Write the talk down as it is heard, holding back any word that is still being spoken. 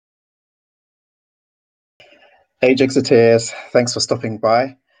Hey Jexiteers, thanks for stopping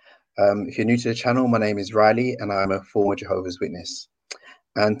by. If you're new to the channel, my name is Riley and I'm a former Jehovah's Witness.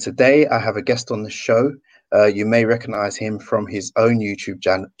 And today I have a guest on the show. You may recognize him from his own YouTube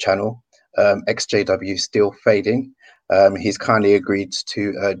channel, XJW Still Fading. He's kindly agreed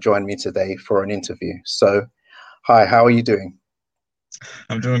to join me today for an interview. So, hi, how are you doing?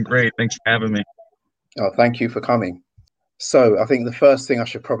 I'm doing great. Thanks for having me. Oh, thank you for coming. So, I think the first thing I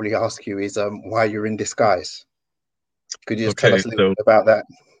should probably ask you is why you're in disguise. Could you just tell Okay, us a little so bit about that?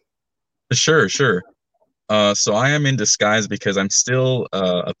 sure. So I am in disguise because I'm still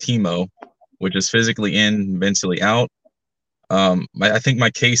a PMO, which is physically in, mentally out. I think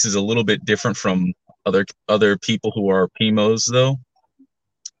my case is a little bit different from other people who are PMOs, though,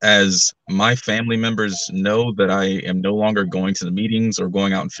 as my family members know that I am no longer going to the meetings or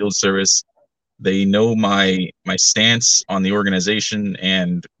going out in field service. They know my stance on the organization,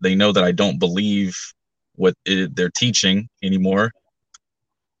 and they know that I don't believe they're teaching anymore.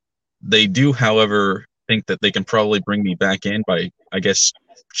 They do, however, think that they can probably bring me back in by, I guess,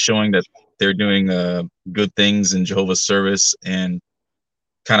 showing that they're doing good things in Jehovah's service and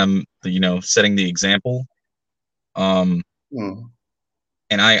kind of, setting the example. Um, Mm,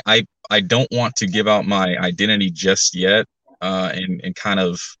 and I don't want to give out my identity just yet, and kind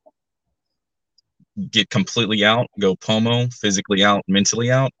of get completely out, go POMO, physically out,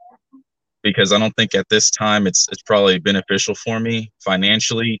 mentally out, because I don't think at this time it's probably beneficial for me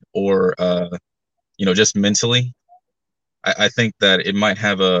financially or just mentally. I think that it might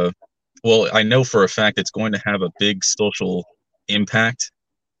have I know for a fact it's going to have a big social impact.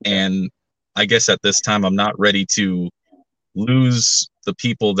 And I guess at this time, I'm not ready to lose the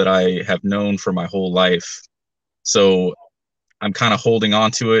people that I have known for my whole life. So I'm kind of holding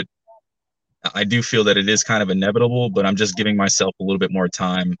on to it. I do feel that it is kind of inevitable, but I'm just giving myself a little bit more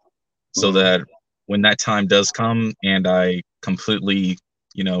time so mm. that when that time does come and I completely,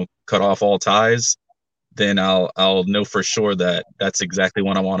 cut off all ties, then I'll know for sure that that's exactly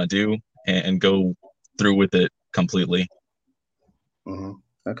what I want to do and go through with it completely. Hmm.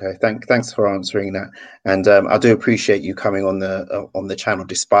 Okay, thanks for answering that, and I do appreciate you coming on the channel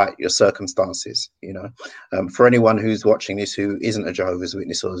despite your circumstances. For anyone who's watching this who isn't a Jehovah's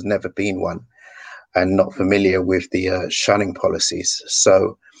Witness or has never been one and not familiar with the shunning policies,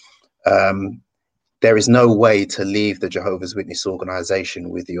 so um, there is no way to leave the Jehovah's Witness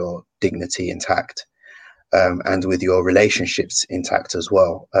organization with your dignity intact and with your relationships intact as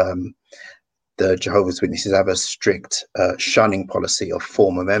well. The Jehovah's Witnesses have a strict shunning policy of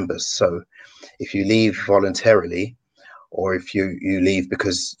former members. So if you leave voluntarily, or if you leave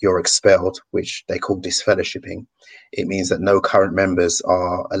because you're expelled, which they call disfellowshipping, it means that no current members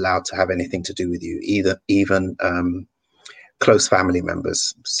are allowed to have anything to do with you, either even close family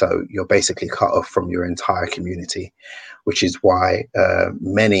members. So you're basically cut off from your entire community, which is why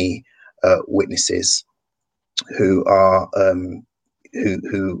many witnesses who are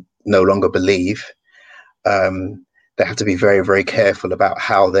who no longer believe, they have to be very, very careful about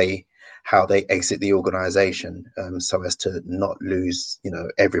how they exit the organization, so as to not lose,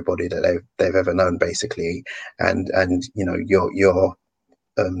 everybody that they've ever known, basically, and you're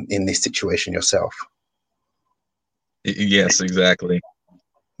in this situation yourself. Yes, exactly.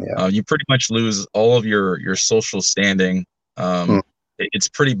 Yeah. You pretty much lose all of your social standing. Mm, It's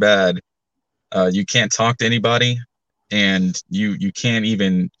pretty bad. You can't talk to anybody, and you can't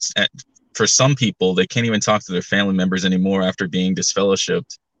even. For some people, they can't even talk to their family members anymore after being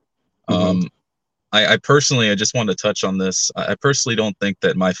disfellowshipped. mhm. Um, I personally, I just wanted to touch on this. I personally don't think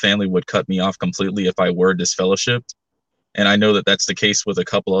that my family would cut me off completely if I were disfellowshipped, and I know that that's the case with a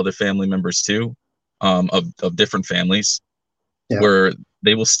couple other family members too, of different families, Yeah. where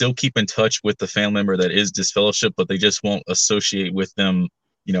they will still keep in touch with the family member that is disfellowship, but they just won't associate with them,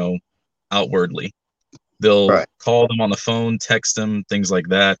 you know, outwardly. They'll Right. call them on the phone, text them, things like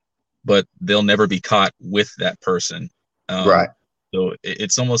that, but they'll never be caught with that person. Um, Right. so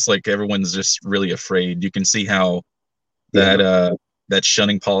it's almost like everyone's just really afraid. You can see how Yeah. that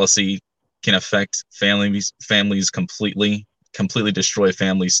shunning policy can affect families completely destroy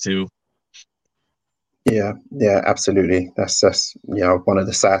families too. Yeah. Yeah. Absolutely. That's one of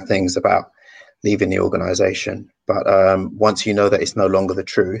the sad things about leaving the organization. But once you know that it's no longer the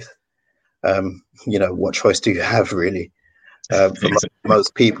truth, what choice do you have, really? Exactly.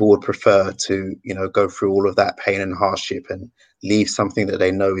 Most people would prefer to, go through all of that pain and hardship and leave something that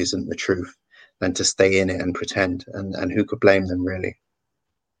they know isn't the truth than to stay in it and pretend. And who could blame them, really?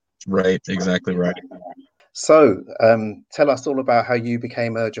 Right, exactly right. So, tell us all about how you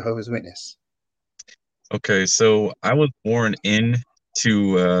became a Jehovah's Witness. Okay, so I was born in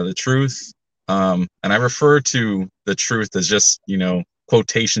to the truth. And I refer to the truth as just,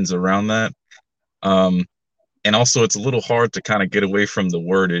 quotations around that. Um, and also, it's a little hard to kind of get away from the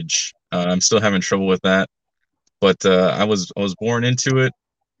wordage. I'm still having trouble with that, but I was born into it,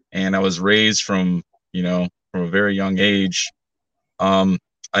 and I was raised from a very young age. Um,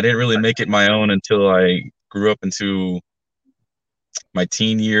 I didn't really make it my own until I grew up into my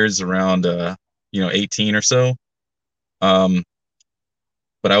teen years, around 18 or so. Um,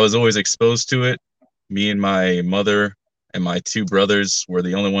 but I was always exposed to it. Me and my mother and my two brothers were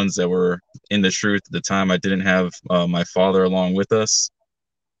the only ones that were in the truth at the time. I didn't have my father along with us.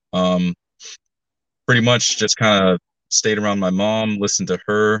 Um, Pretty much just kind of stayed around my mom, listened to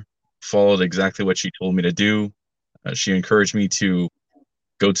her, followed exactly what she told me to do. She encouraged me to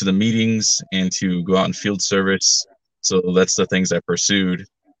go to the meetings and to go out in field service. So that's the things I pursued.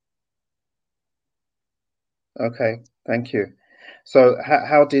 Okay, thank you. So,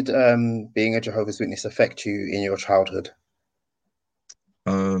 how did being a Jehovah's Witness affect you in your childhood?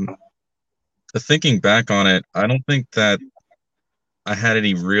 Um, Thinking back on it, I don't think that I had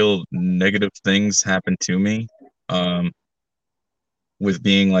any real negative things happen to me um, with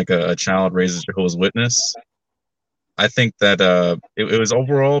being like a child raised as Jehovah's Witness. I think that it was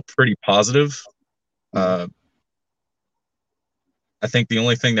overall pretty positive. Mm, Uh, I think the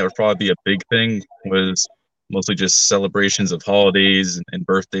only thing that would probably be a big thing was mostly just celebrations of holidays and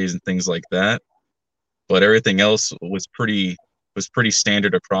birthdays and things like that. But everything else was pretty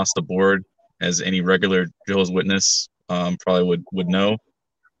standard across the board, as any regular Jehovah's Witness probably would know.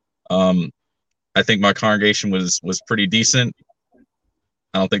 Um, I think my congregation was pretty decent.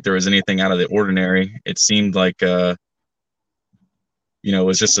 I don't think there was anything out of the ordinary. It seemed like it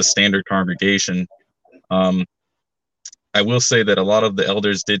was just a standard congregation. Um, I will say that a lot of the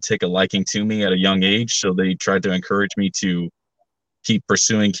elders did take a liking to me at a young age, so they tried to encourage me to keep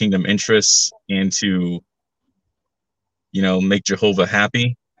pursuing kingdom interests and to, make Jehovah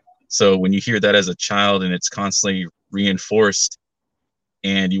happy. So when you hear that as a child and it's constantly reinforced,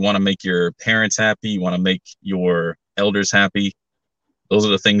 and you want to make your parents happy, you want to make your elders happy, those are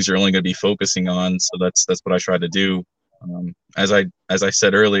the things you're only going to be focusing on. So that's what I try to do. As I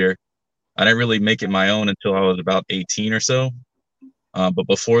said earlier, I didn't really make it my own until I was about 18 or so. But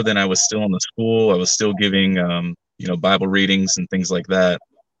before then, I was still in the school. I was still giving Bible readings and things like that.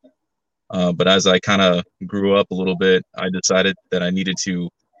 But as I kind of grew up a little bit, I decided that I needed to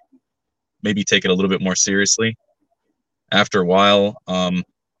maybe take it a little bit more seriously. After a while,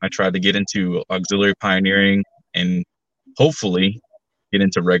 I tried to get into auxiliary pioneering and hopefully get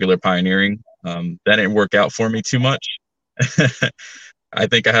into regular pioneering. That didn't work out for me too much. I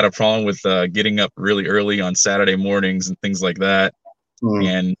think I had a problem with getting up really early on Saturday mornings and things like that.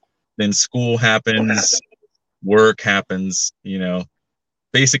 mm, And then school happens, work happens,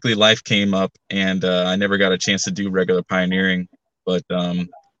 basically life came up, and I never got a chance to do regular pioneering. But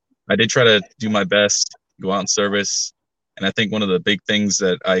I did try to do my best, go out in service. And I think one of the big things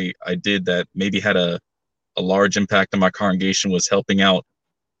that I did that maybe had a large impact on my congregation was helping out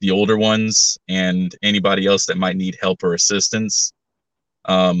the older ones and anybody else that might need help or assistance.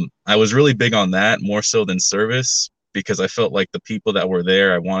 I was really big on that, more so than service, because I felt like the people that were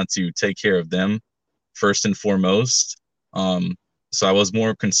there, I wanted to take care of them first and foremost. Um, so I was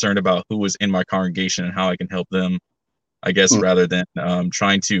more concerned about who was in my congregation and how I can help them, I guess, mm, rather than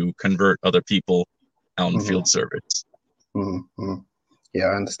trying to convert other people out in mhm, field service. mhm. Yeah,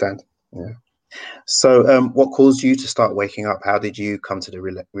 I understand. Yeah. So, what caused you to start waking up? How did you come to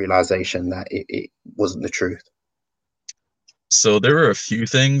the realization that it wasn't the truth? So there were a few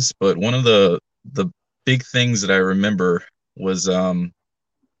things, but one of the big things that I remember was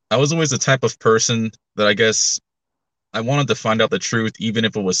I was always the type of person that I guess I wanted to find out the truth, even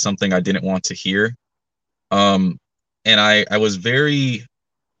if it was something I didn't want to hear. Um, and I was very,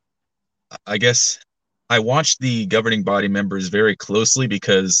 I guess, I watched the governing body members very closely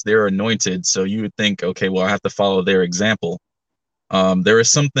because they're anointed. So you would think, okay, well, I have to follow their example. There were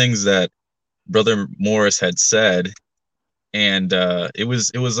some things that Brother Morris had said, and it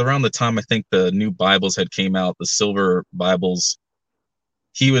was around the time I think the new Bibles had came out, the silver Bibles.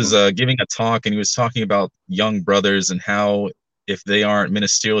 He was Mm, giving a talk, and he was talking about young brothers and how if they aren't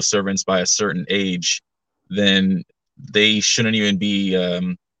ministerial servants by a certain age, then they shouldn't even be,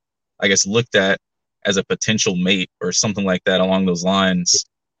 I guess, looked at as a potential mate or something like that along those lines.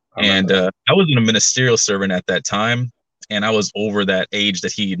 I And remember that. I wasn't a ministerial servant at that time, and I was over that age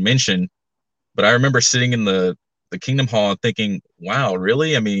that he had mentioned. But I remember sitting in the Kingdom Hall and thinking, "Wow,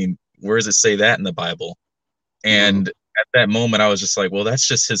 really? I mean, where does it say that in the Bible?" Mm, And at that moment, I was just like, "Well, that's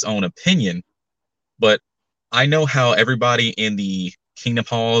just his own opinion." But I know how everybody in the Kingdom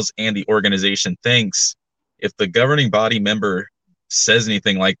Halls and the organization thinks, if the governing body member says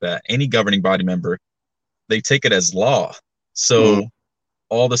anything like that, any governing body member, they take it as law. So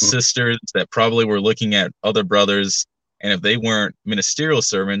all the sisters that probably were looking at other brothers, and if they weren't ministerial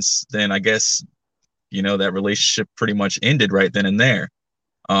servants, then I guess, that relationship pretty much ended right then and there.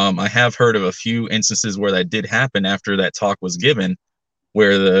 I have heard of a few instances where that did happen after that talk was given,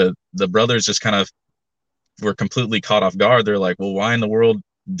 where the brothers just kind of were completely caught off guard. They're like, well, why in the world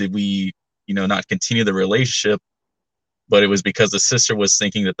did we, not continue the relationship? But it was because the sister was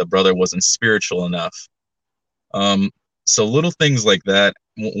thinking that the brother wasn't spiritual enough. So little things like that.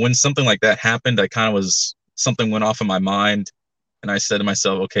 When something like that happened, something went off in my mind, and I said to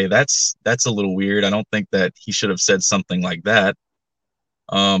myself, okay, that's a little weird. I don't think that he should have said something like that.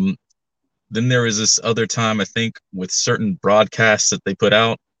 Then there was this other time, I think, with certain broadcasts that they put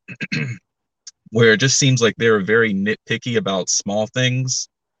out, where it just seems like they were very nitpicky about small things.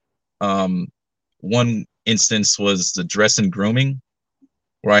 One instance was the dress and grooming,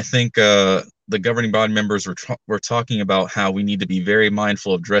 where I think the governing body members were talking about how we need to be very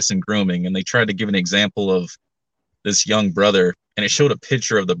mindful of dress and grooming, and they tried to give an example of this young brother, and it showed a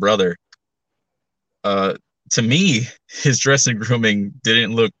picture of the brother. To me, his dress and grooming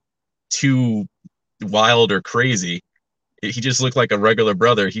didn't look too wild or crazy. He just looked like a regular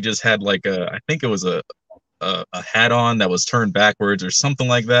brother. He just had I think it was a hat on that was turned backwards or something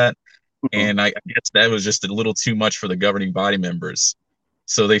like that. And I guess that was just a little too much for the governing body members.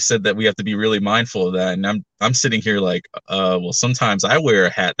 So they said that we have to be really mindful of that. And I'm sitting here like, well, sometimes I wear a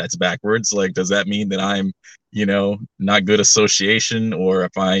hat that's backwards. Like, does that mean that I'm, not good association, or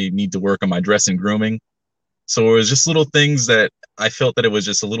if I need to work on my dress and grooming? So it was just little things that I felt that it was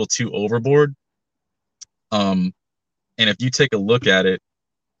just a little too overboard. And if you take a look at it,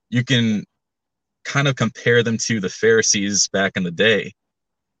 you can kind of compare them to the Pharisees back in the day,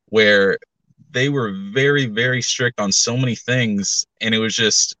 where they were very, very strict on so many things, and it was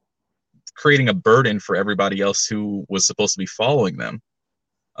just creating a burden for everybody else who was supposed to be following them.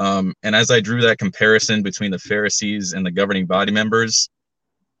 And as I drew that comparison between the Pharisees and the governing body members,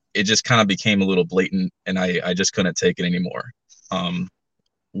 it just kind of became a little blatant, and I just couldn't take it anymore.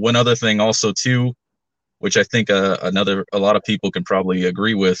 One other thing also too, which I think a lot of people can probably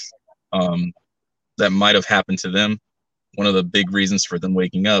agree with, that might have happened to them. One of the big reasons for them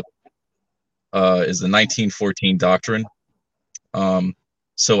waking up is the 1914 doctrine.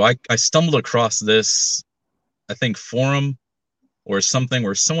 So I stumbled across this, I think, forum or something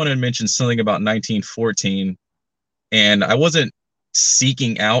where someone had mentioned something about 1914, and I wasn't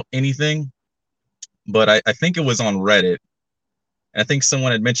seeking out anything, but I think it was on Reddit. I think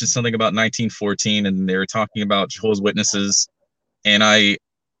someone had mentioned something about 1914, and they were talking about Jehovah's Witnesses, and I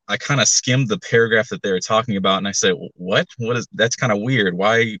kind of skimmed the paragraph that they were talking about, and I said, what is that's kind of weird.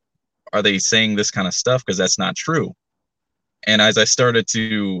 Why are they saying this kind of stuff? Because that's not true. And as I started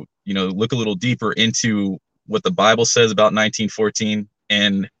to, look a little deeper into what the Bible says about 1914,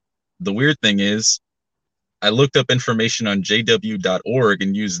 and the weird thing is, I looked up information on jw.org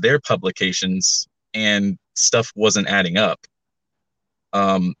and used their publications, and stuff wasn't adding up.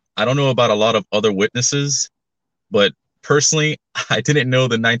 I don't know about a lot of other witnesses, but personally, I didn't know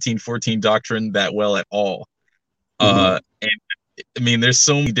the 1914 doctrine that well at all. And I mean, there's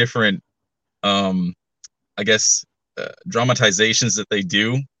so many different, I guess, dramatizations that they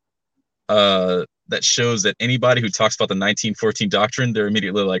do that shows that anybody who talks about the 1914 doctrine, they're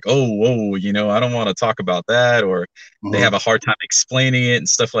immediately like, oh, whoa, I don't want to talk about that, or they have a hard time explaining it and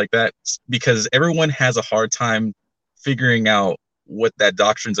stuff like that, because everyone has a hard time figuring out what that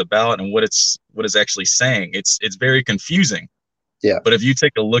doctrine's about and what it's actually saying. It's very confusing. Yeah. But if you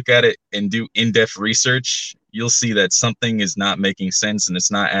take a look at it and do in-depth research, you'll see that something is not making sense and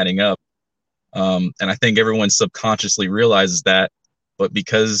it's not adding up. And I think everyone subconsciously realizes that, but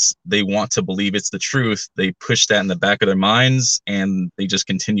because they want to believe it's the truth, they push that in the back of their minds, and they just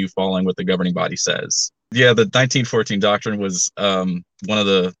continue following what the governing body says. Yeah, the 1914 doctrine was one of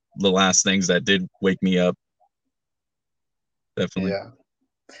the last things that did wake me up. Definitely.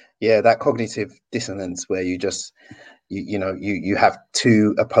 Yeah, that cognitive dissonance where you just you have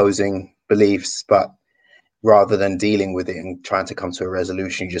two opposing beliefs, but rather than dealing with it and trying to come to a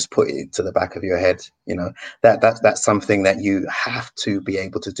resolution, you just put it to the back of your head. That's something that you have to be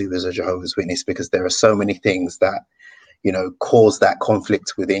able to do as a Jehovah's Witness, because there are so many things that cause that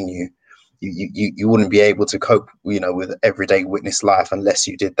conflict within you. You wouldn't be able to cope with everyday witness life unless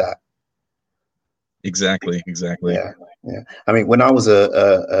you did that. Exactly. Yeah. I mean, when I was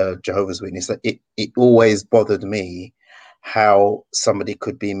a Jehovah's Witness, it always bothered me how somebody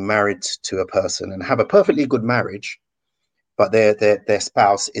could be married to a person and have a perfectly good marriage, but their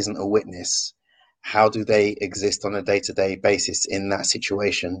spouse isn't a witness, how do they exist on a day-to-day basis in that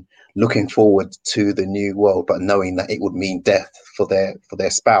situation, looking forward to the new world but knowing that it would mean death for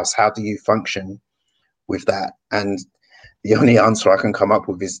their spouse? How do you function with that? And the only answer I can come up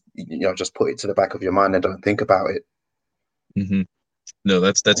with is, just put it to the back of your mind and don't think about it. Hmm. No,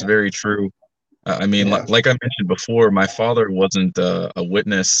 that's very true. I mean, Yeah. like I mentioned before, my father wasn't a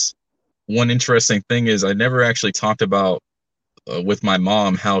witness. One interesting thing is I never actually talked about with my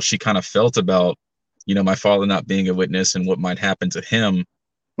mom how she kind of felt about, my father not being a witness and what might happen to him.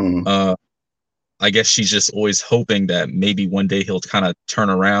 Mm. Uh, I guess she's just always hoping that maybe one day he'll kind of turn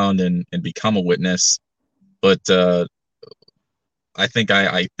around and become a witness. But I think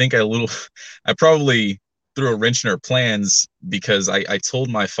a little, I probably threw a wrench in her plans because I told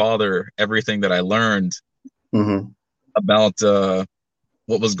my father everything that I learned Mm-hmm. about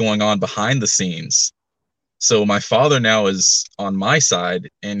what was going on behind the scenes. So my father now is on my side,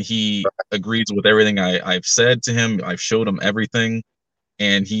 and he agrees with everything I've said to him. I've showed him everything,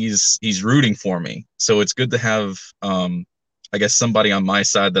 and he's rooting for me. So it's good to have, I guess, somebody on my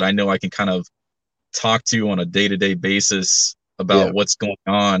side that I know I can kind of talk to on a day-to-day basis Yeah. about what's going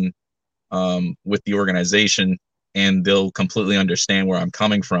on with the organization, and they'll completely understand where I'm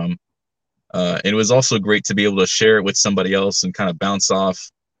coming from. It was also great to be able to share it with somebody else and kind of bounce off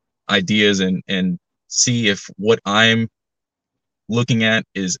ideas and see if what I'm looking at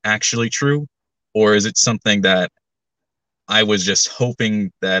is actually true, or is it something that I was just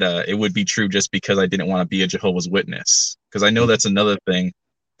hoping that it would be true just because I didn't want to be a Jehovah's Witness. Because I know that's another thing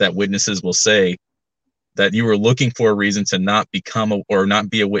that witnesses will say, that you were looking for a reason to not become or not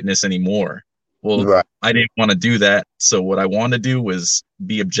be a witness anymore. Well, Right. I didn't want to do that. So what I wanted to do was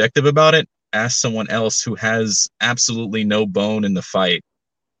be objective about it, ask someone else who has absolutely no bone in the fight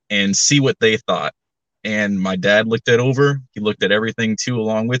and see what they thought. And my dad looked it over. He looked at everything too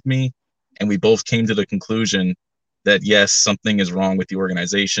along with me. And we both came to the conclusion that yes, something is wrong with the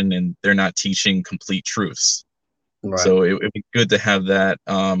organization and they're not teaching complete truths. Right. So it'd be good to have that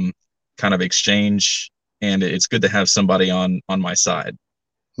kind of exchange, and it's good to have somebody on my side.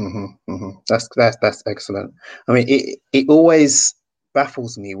 Mm-hmm. Mm-hmm. That's excellent. I mean, it always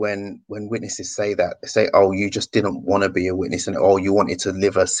baffles me when witnesses say that. They say, "Oh, you just didn't want to be a witness, and oh, you wanted to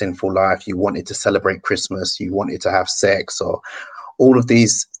live a sinful life. You wanted to celebrate Christmas. You wanted to have sex, or all of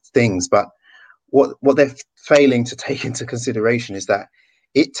these things." But what they're failing to take into consideration is that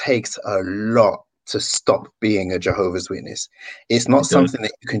it takes a lot to stop being a Jehovah's Witness. It's not It does. something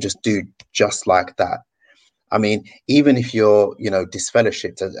that you can just do just like that. I mean, even if you're,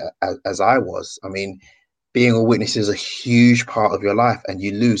 disfellowshipped as I was, I mean, being a witness is a huge part of your life, and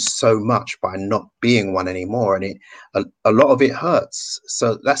you lose so much by not being one anymore. And a lot of it hurts.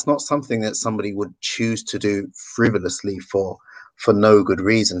 So that's not something that somebody would choose to do frivolously for no good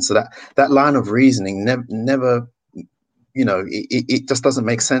reason. So that line of reasoning never, it just doesn't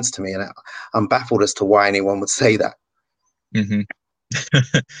make sense to me, and I'm baffled as to why anyone would say that. Hmm.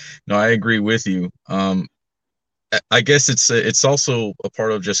 No, I agree with you. I guess it's also a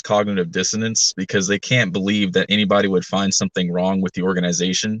part of just cognitive dissonance because they can't believe that anybody would find something wrong with the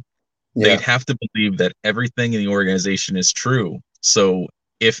organization. They'd Yeah, have to believe that everything in the organization is true. So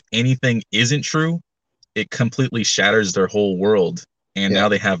if anything isn't true, it completely shatters their whole world. And yeah. now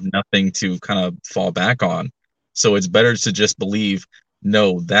they have nothing to kind of fall back on. So it's better to just believe,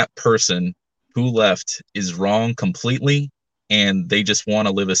 no, that person who left is wrong completely and they just want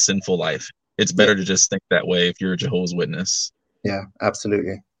to live a sinful life. It's Yeah, better to just think that way if you're a Jehovah's Witness. yeah,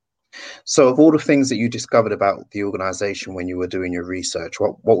 absolutely. So, of all the things that you discovered about the organization when you were doing your research,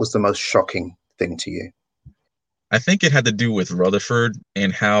 what was the most shocking thing to you? I think it had to do with Rutherford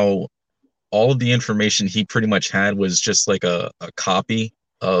and how all of the information he pretty much had was just like a copy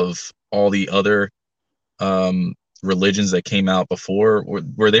of all the other um, religions that came out before,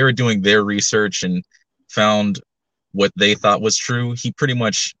 where they were doing their research and found what they thought was true. He pretty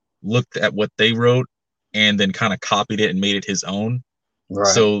much looked at what they wrote and then kind of copied it and made it his own. Right.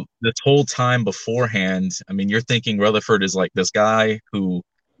 So this whole time beforehand, I mean, you're thinking Rutherford is like this guy who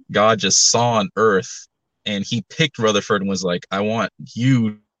God just saw on Earth, and he picked Rutherford and was like, "I want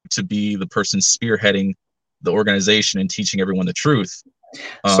you to be the person spearheading the organization and teaching everyone the truth."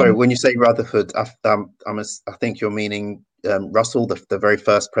 So, Um, when you say Rutherford, I think you're meaning Russell, the very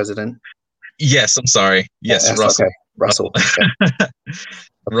first president. yes, I'm sorry. Yes, That's okay. Russell. Russell. Russell. Yeah.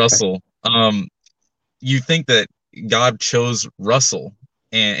 Okay. Russell. You think that God chose Russell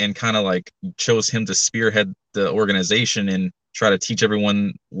and kind of like chose him to spearhead the organization and try to teach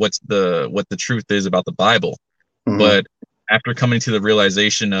everyone what the truth is about the Bible. Hmm. But after coming to the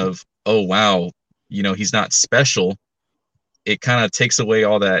realization of, oh wow, he's not special, it kind of takes away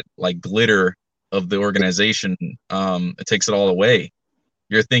all that like glitter of the organization. It takes it all away.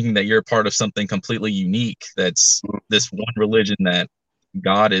 You're thinking that you're part of something completely unique. That's this one religion that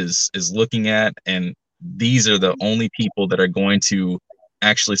God is looking at, and these are the only people that are going to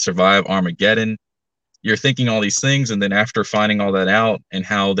actually survive Armageddon. You're thinking all these things, and then after finding all that out, and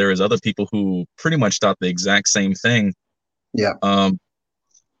how there is other people who pretty much thought the exact same thing, Yeah. um,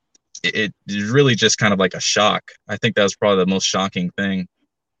 it is really just kind of like a shock. I think that was probably the most shocking thing.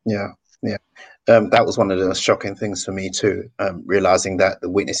 Yeah. Yeah. That was one of the shocking things for me too, realizing that the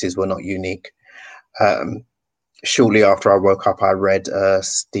witnesses were not unique. Um, Shortly after I woke up, I read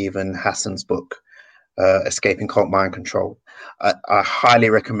Stephen Hassan's book, Escaping Cult Mind Control. I highly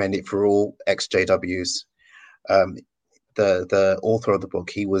recommend it for all ex-JWs. Um, the author of the book,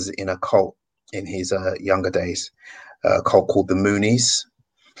 he was in a cult in his younger days, a cult called the Moonies.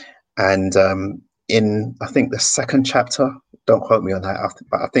 And in, I think, the second chapter, don't quote me on that,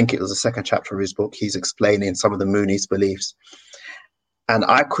 but I think it was the second chapter of his book, he's explaining some of the Moonies' beliefs. And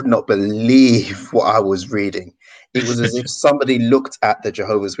I could not believe what I was reading. It was as if somebody looked at the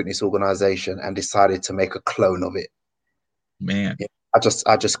Jehovah's Witness organization and decided to make a clone of it. Man. I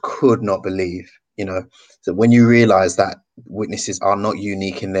just could not believe, so when you realize that witnesses are not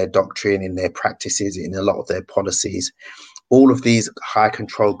unique in their doctrine, in their practices, in a lot of their policies, all of these high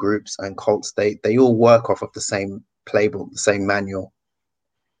control groups and cults, they all work off of the same playbook, the same manual.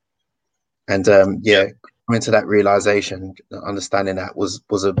 And Yeah. coming to that realization, understanding that was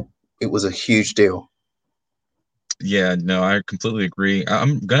a huge deal. Yeah, no, I completely agree.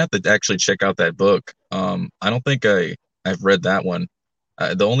 I'm gonna have to actually check out that book. I don't think I've read that one.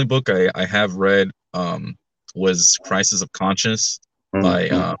 The only book I have read was Crisis of Conscience by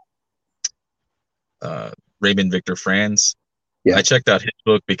Mm-hmm. Raymond Victor Franz. I Yeah. checked out his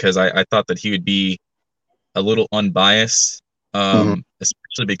book because I thought that he would be a little unbiased, Mm-hmm.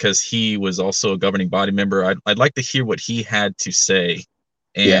 especially because he was also a governing body member. I'd like to hear what he had to say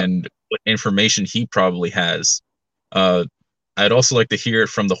Yeah. and what information he probably has. Uh, I'd also like to hear it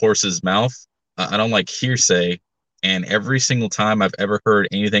from the horse's mouth. I don't like hearsay, and every single time I've ever heard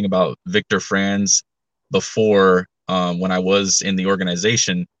anything about Victor Franz before, when I was in the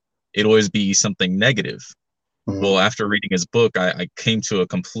organization, it'd always be something negative. Mm-hmm. Well, after reading his book, I came to a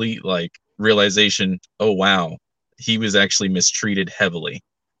complete like realization. Oh wow, he was actually mistreated heavily.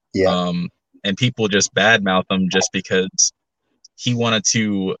 Yeah. Um, and people just badmouth him just because he wanted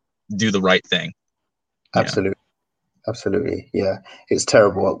to do the right thing. Yeah. Absolutely. Absolutely. Yeah. It's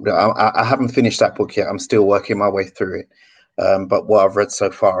terrible. I haven't finished that book yet. I'm still working my way through it. But what I've read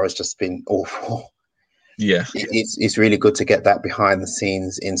so far has just been awful. Yeah. It's really good to get that behind the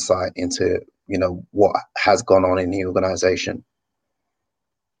scenes insight into, what has gone on in the organization.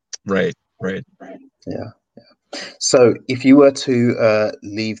 Right. Right. Yeah. So if you were to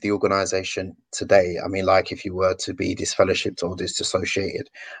leave the organization today, I mean, like if you were to be disfellowshipped or disassociated,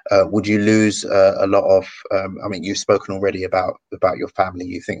 would you lose a lot of? I mean, you've spoken already about your family.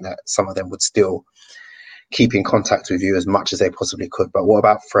 You think that some of them would still keep in contact with you as much as they possibly could, but what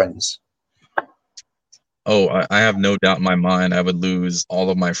about friends? Oh, I have no doubt in my mind I would lose all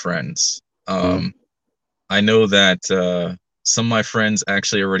of my friends. Mm, I know that some of my friends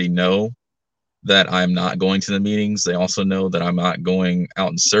actually already know that I'm not going to the meetings. They also know that I'm not going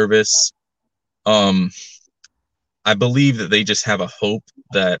out in service. Um, I believe that they just have a hope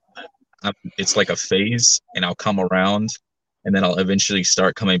that it's like a phase and I'll come around and then I'll eventually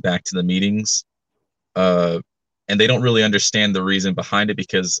start coming back to the meetings. Uh, and they don't really understand the reason behind it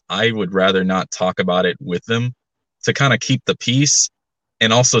because I would rather not talk about it with them to kind of keep the peace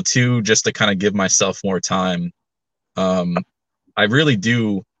and also too just to kind of give myself more time. Um, I really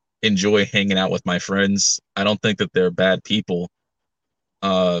do enjoy hanging out with my friends. I don't think that they're bad people.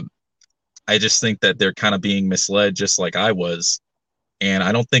 Uh, I just think that they're kind of being misled just like I was. And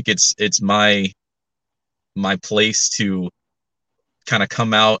I don't think it's my place to kind of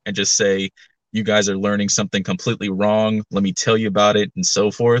come out and just say, you guys are learning something completely wrong. Let me tell you about it and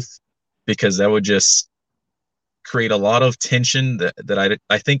so forth, because that would just create a lot of tension that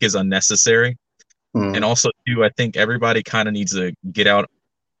I think is unnecessary. And mm, also, too, I think everybody kind of needs to get out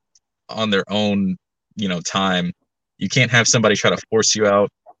on their own, time. You can't have somebody try to force you out.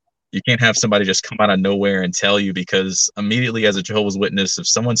 You can't have somebody just come out of nowhere and tell you because immediately as a Jehovah's Witness, if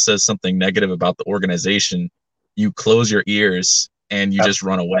someone says something negative about the organization, you close your ears and you just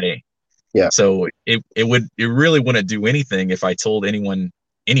run away. yeah. So it really wouldn't do anything if I told anyone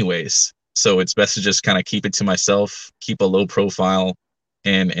anyways. So it's best to just kind of keep it to myself, keep a low profile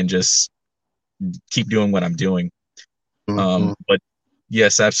and just keep doing what I'm doing. Mm, mm, But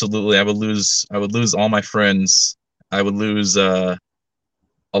yes, absolutely. I would lose all my friends. I would lose a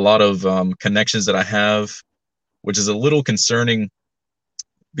lot of connections that I have, which is a little concerning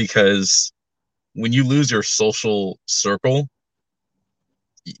because when you lose your social circle,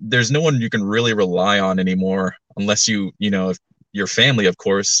 there's no one you can really rely on anymore unless if your family, of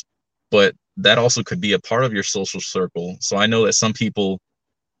course, but that also could be a part of your social circle. So I know that some people,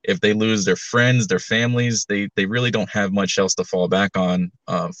 if they lose their friends, their families, they really don't have much else to fall back on.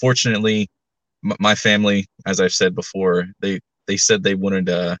 Fortunately, my family, as I've said before, they said they wouldn't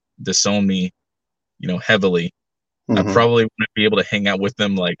disown me, heavily. I Hmm. probably wouldn't be able to hang out with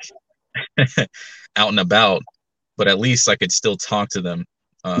them like out and about, but at least I could still talk to them.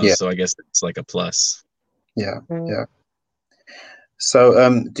 Yeah, So I guess it's like a plus. yeah, yeah.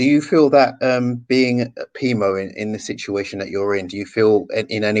 So, do you feel that being a PMO in the situation that you're in, do you feel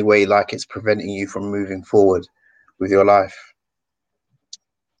in any way like it's preventing you from moving forward with your life?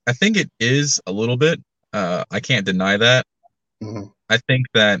 I think it is a little bit. I can't deny that. Hmm. I think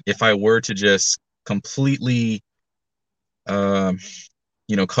that if I were to just completely, um,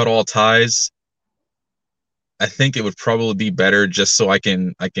 cut all ties, I think it would probably be better just so I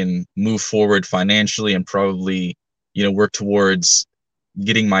can move forward financially and probably, work towards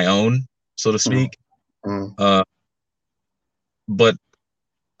getting my own, so to speak. Mm. Uh, but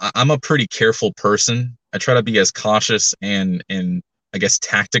I'm a pretty careful person. I try to be as cautious and I guess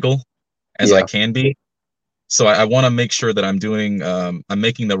tactical as I Yeah. can be. So I want to make sure that I'm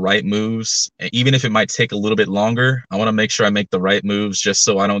making the right moves, even if it might take a little bit longer. I want to make sure I make the right moves just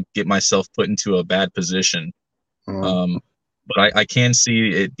so I don't get myself put into a bad position. Mm. Um, but I can see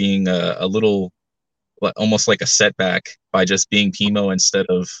it being a little almost like a setback by just being Pimo instead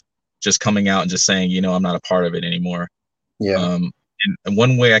of just coming out and just saying, I'm not a part of it anymore. Yeah. Um, and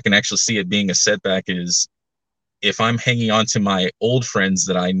one way I can actually see it being a setback is if I'm hanging on to my old friends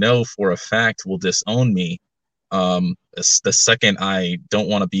that I know for a fact will disown me, the second I don't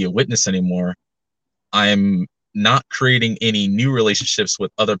want to be a witness anymore, I'm not creating any new relationships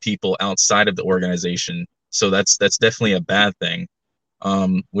with other people outside of the organization. So that's definitely a bad thing.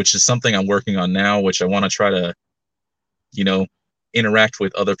 Which is something I'm working on now, which I want to try to, you know, interact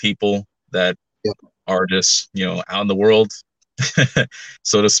with other people that Yeah. are just, out in the world,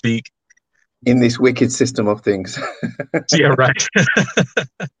 so to speak. In this wicked system of things. Yeah, right.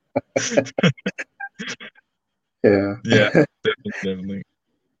 Yeah. Yeah, definitely, definitely.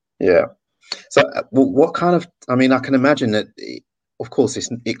 Yeah. So, what kind of? I mean, I can imagine that. Of course,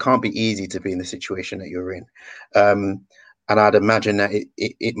 it can't be easy to be in the situation that you're in, and I'd imagine that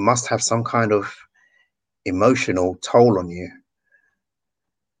it must have some kind of emotional toll on you.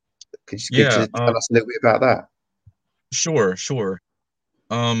 Could Yeah, you tell us a little bit about that? sure, sure.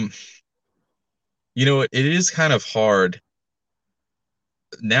 Um, it is kind of hard.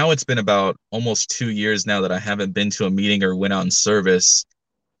 Now it's been about almost 2 years now that I haven't been to a meeting or went out in service,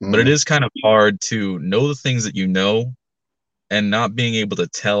 but it Mm. is kind of hard to know the things that you know and not being able to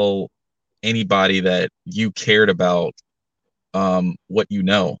tell anybody that you cared about what you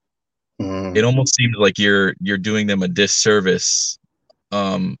know. It Mm. almost seems like you're doing them a disservice.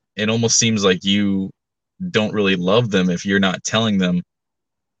 It almost seems like you don't really love them if you're not telling them.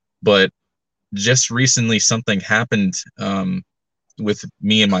 But just recently, something happened with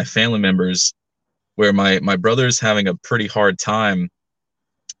me and my family members where my brother's having a pretty hard time,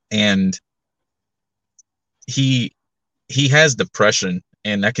 and he he has depression,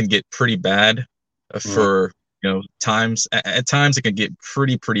 and that can get pretty bad Mm. for times. At times, it can get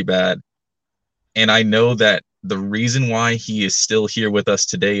pretty bad. And I know that the reason why he is still here with us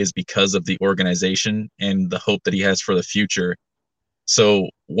today is because of the organization and the hope that he has for the future. So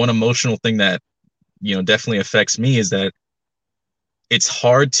one emotional thing that definitely affects me is that it's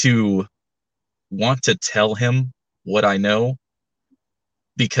hard to want to tell him what I know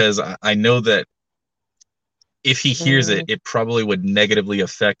because I know that if he hears it, it probably would negatively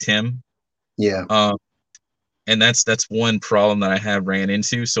affect him. Yeah. Um, and that's one problem that I have ran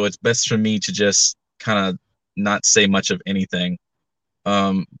into. So it's best for me to just kind of not say much of anything.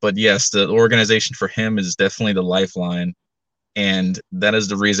 But yes, the organization for him is definitely the lifeline, and that is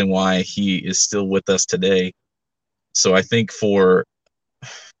the reason why he is still with us today. So I think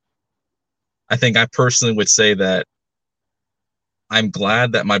I personally would say that I'm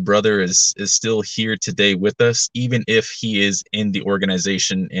glad that my brother is still here today with us, even if he is in the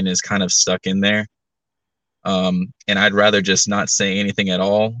organization and is kind of stuck in there. And I'd rather just not say anything at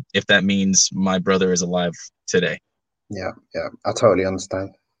all if that means my brother is alive today. Yeah. Yeah. I totally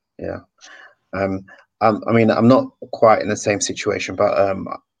understand. Yeah. Um, I mean, I'm not quite in the same situation, but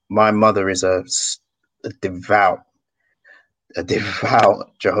my mother is a devout, a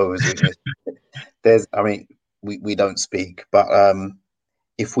devout Jehovah's Witness. I mean, we don't speak, but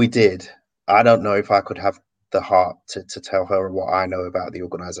if we did, I don't know if I could have the heart to tell her what I know about the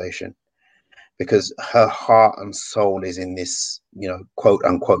organization, because her heart and soul is in this, quote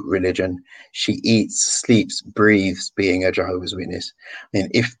unquote religion. She eats, sleeps, breathes being a Jehovah's Witness. I mean,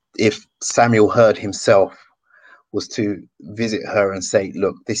 if Samuel Hurd himself was to visit her and say,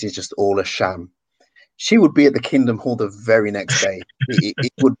 look, this is just all a sham, she would be at the Kingdom Hall the very next day.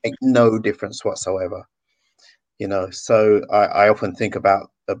 It would make no difference whatsoever. So I often think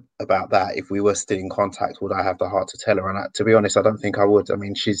about that. If we were still in contact, would I have the heart to tell her? And to be honest, I don't think I would. I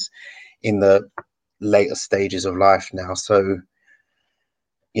mean, she's in the later stages of life now, so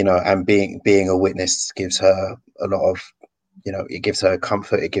and being a witness gives her a lot of, it gives her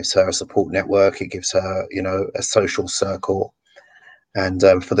comfort, it gives her a support network, it gives her a social circle. And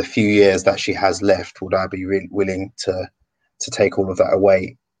for the few years that she has left, would I be willing to take all of that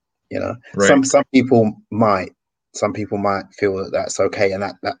away? Right. Some people might, feel that that's okay, and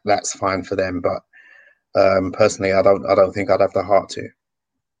that's fine for them. But personally, I don't think I'd have the heart to.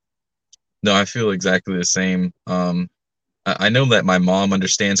 No, I feel exactly the same. I know that my mom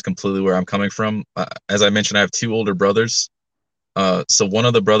understands completely where I'm coming from. As I mentioned, I have two older brothers. So one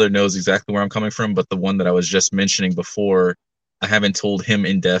of the brother knows exactly where I'm coming from, but the one that I was just mentioning before, I haven't told him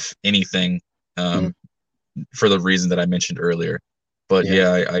in depth anything, Mm, for the reason that I mentioned earlier. But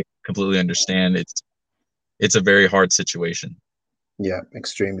yeah, yeah, I completely understand. It's a very hard situation. yeah,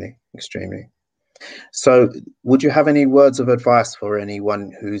 extremely, extremely. So, would you have any words of advice for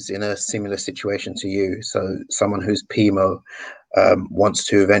anyone who's in a similar situation to you? So, someone who's PMO, wants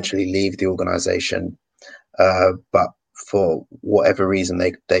to eventually leave the organization, but for whatever reason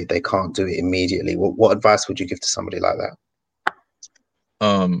they can't do it immediately. What advice would you give to somebody like that?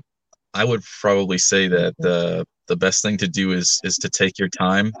 Um, I would probably say that the best thing to do is to take your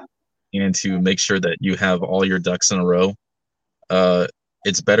time and to make sure that you have all your ducks in a row. Uh,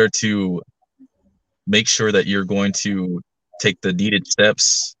 it's better to make sure that you're going to take the needed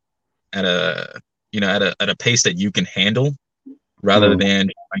steps at a at a pace that you can handle, rather Mm, than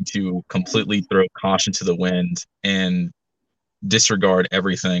trying to completely throw caution to the wind and disregard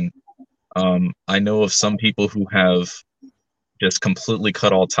everything. I know of some people who have just completely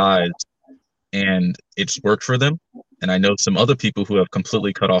cut all ties and it's worked for them. And I know some other people who have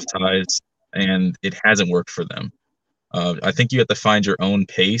completely cut off ties and it hasn't worked for them. I think you have to find your own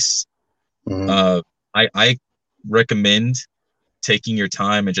pace. mm, Uh, I recommend taking your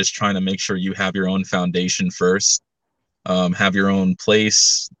time and just trying to make sure you have your own foundation first, have your own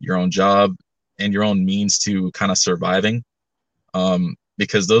place, your own job, and your own means to kind of surviving.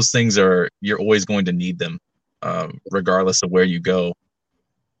 Because those things you're always going to need them, regardless of where you go.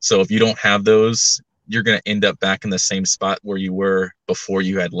 So if you don't have those, you're going to end up back in the same spot where you were before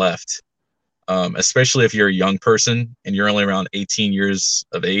you had left. Especially if you're a young person and you're only around 18 years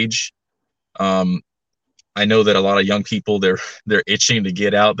of age. Um, I know that a lot of young people they're itching to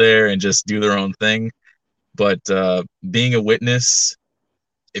get out there and just do their own thing. But being a witness,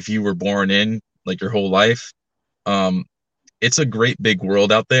 if you were born in like your whole life, um, it's a great big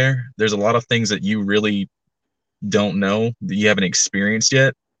world out there. There's a lot of things that you really don't know that you haven't experienced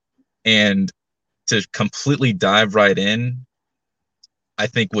yet, and to completely dive right in, I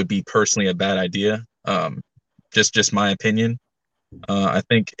think would be personally a bad idea. Just my opinion. I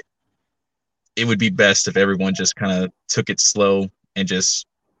think it would be best if everyone just kind of took it slow and just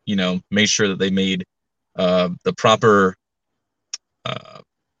made sure that they made the proper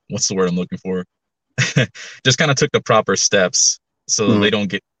what's the word I'm looking for? Just kind of took the proper steps so that they mm. don't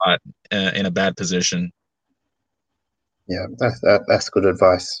get caught in a bad position. Yeah, that's good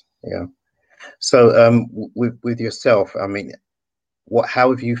advice. Yeah. So, with yourself, I mean, how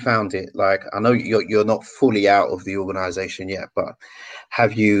have you found it? Like, I know you're not fully out of the organization yet, but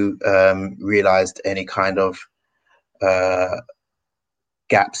have you realized any kind of uh,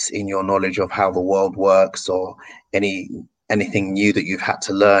 gaps in your knowledge of how the world works, or anything new that you've had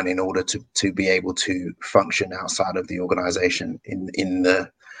to learn in order to be able to function outside of the organization in the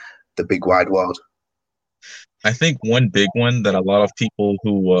big wide world? I think one big one that a lot of people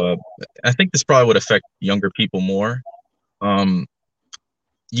who I think this probably would affect younger people more. Um,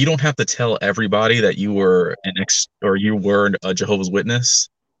 you don't have to tell everybody that you were an ex or you were a Jehovah's Witness.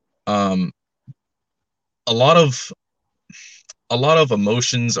 Um, a lot of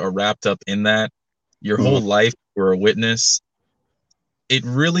emotions are wrapped up in that. Your Mm, whole life you're a witness. It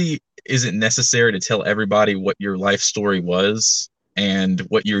really isn't necessary to tell everybody what your life story was and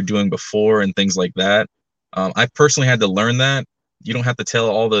what you're doing before and things like that. I personally had to learn that you don't have to tell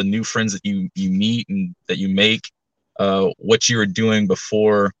all the new friends that you meet and that you make what you were doing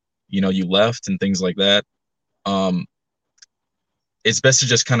before you left and things like that. um, it's best to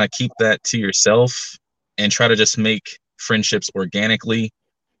just kind of keep that to yourself and try to just make friendships organically.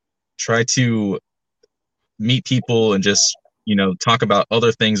 Try to meet people and just, talk about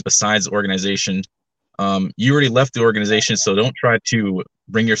other things besides the organization. You already left the organization, so don't try to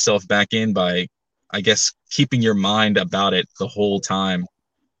bring yourself back in by, I guess, keeping your mind about it the whole time.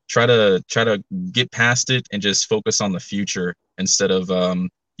 Try to get past it and just focus on the future instead of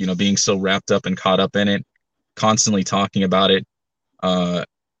being so wrapped up and caught up in it, constantly talking about it. Uh,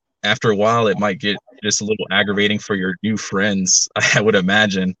 After a while, it might get just a little aggravating for your new friends. I would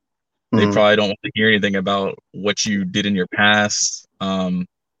imagine they Mm, probably don't want to hear anything about what you did in your past. And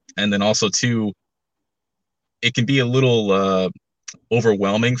then also too, it can be a little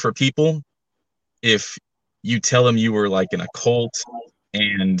overwhelming for people if you tell them you were like in a cult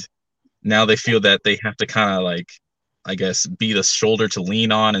and now they feel that they have to kind of like, I guess, be the shoulder to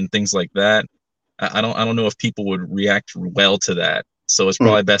lean on and things like that. I don't know if people would react well to that. So it's mm,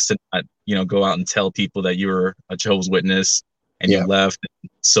 probably best to not, go out and tell people that you were a Jehovah's Witness and you yeah, left, and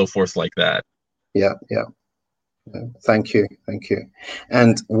so forth like that. yeah, yeah. Thank you, thank you.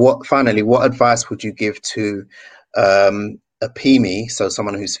 And what advice would you give to a PME, so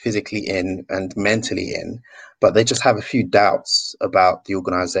someone who's physically in and mentally in, but they just have a few doubts about the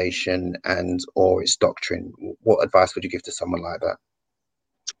organization and or its doctrine? What advice would you give to someone like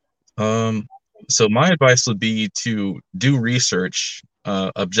that? Um, so my advice would be to do research,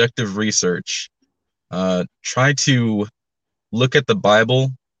 objective research. Try to look at the Bible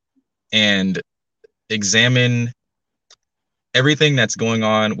and examine everything that's going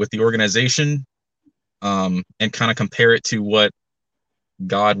on with the organization, and kind of compare it to what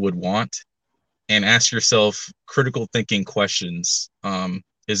God would want, and ask yourself critical thinking questions.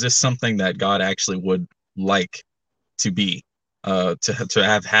 Is this something that God actually would like to be, to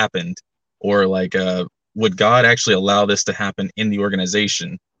have happened, or like, would God actually allow this to happen in the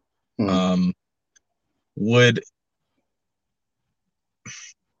organization? Mm, Um, would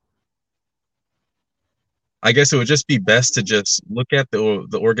I guess it would just be best to just look at the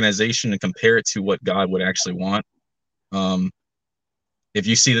organization and compare it to what God would actually want. Um, if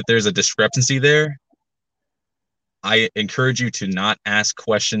you see that there's a discrepancy there, I encourage you to not ask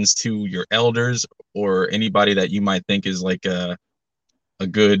questions to your elders or anybody that you might think is like a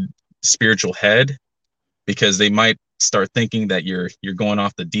good spiritual head, because they might start thinking that you're going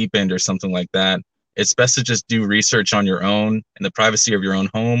off the deep end or something like that. It's best to just do research on your own in the privacy of your own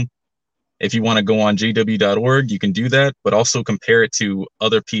home. If you want to go on jw.org, you can do that, but also compare it to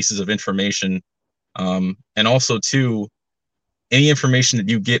other pieces of information. And also, too, any information that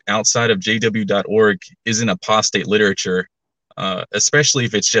you get outside of jw.org isn't apostate literature, especially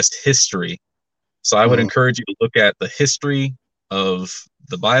if it's just history. So I would mm. encourage you to look at the history of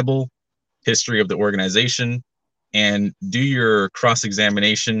the Bible, history of the organization, and do your cross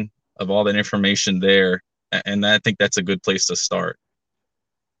examination of all that information there. And I think that's a good place to start.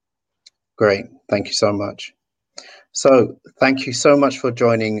 Great, thank you so much. So, thank you so much for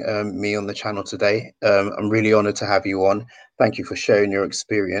joining me on the channel today. I'm really honored to have you on. Thank you for sharing your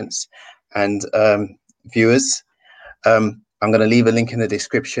experience. And viewers, I'm going to leave a link in the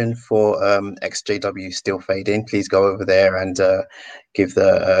description for XJW Still Fading. Please go over there and give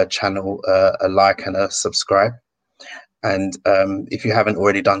the channel a like and a subscribe. And if you haven't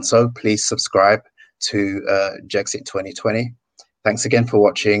already done so, please subscribe to Jexit 2020. Thanks again for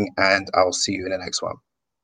watching, and I'll see you in the next one.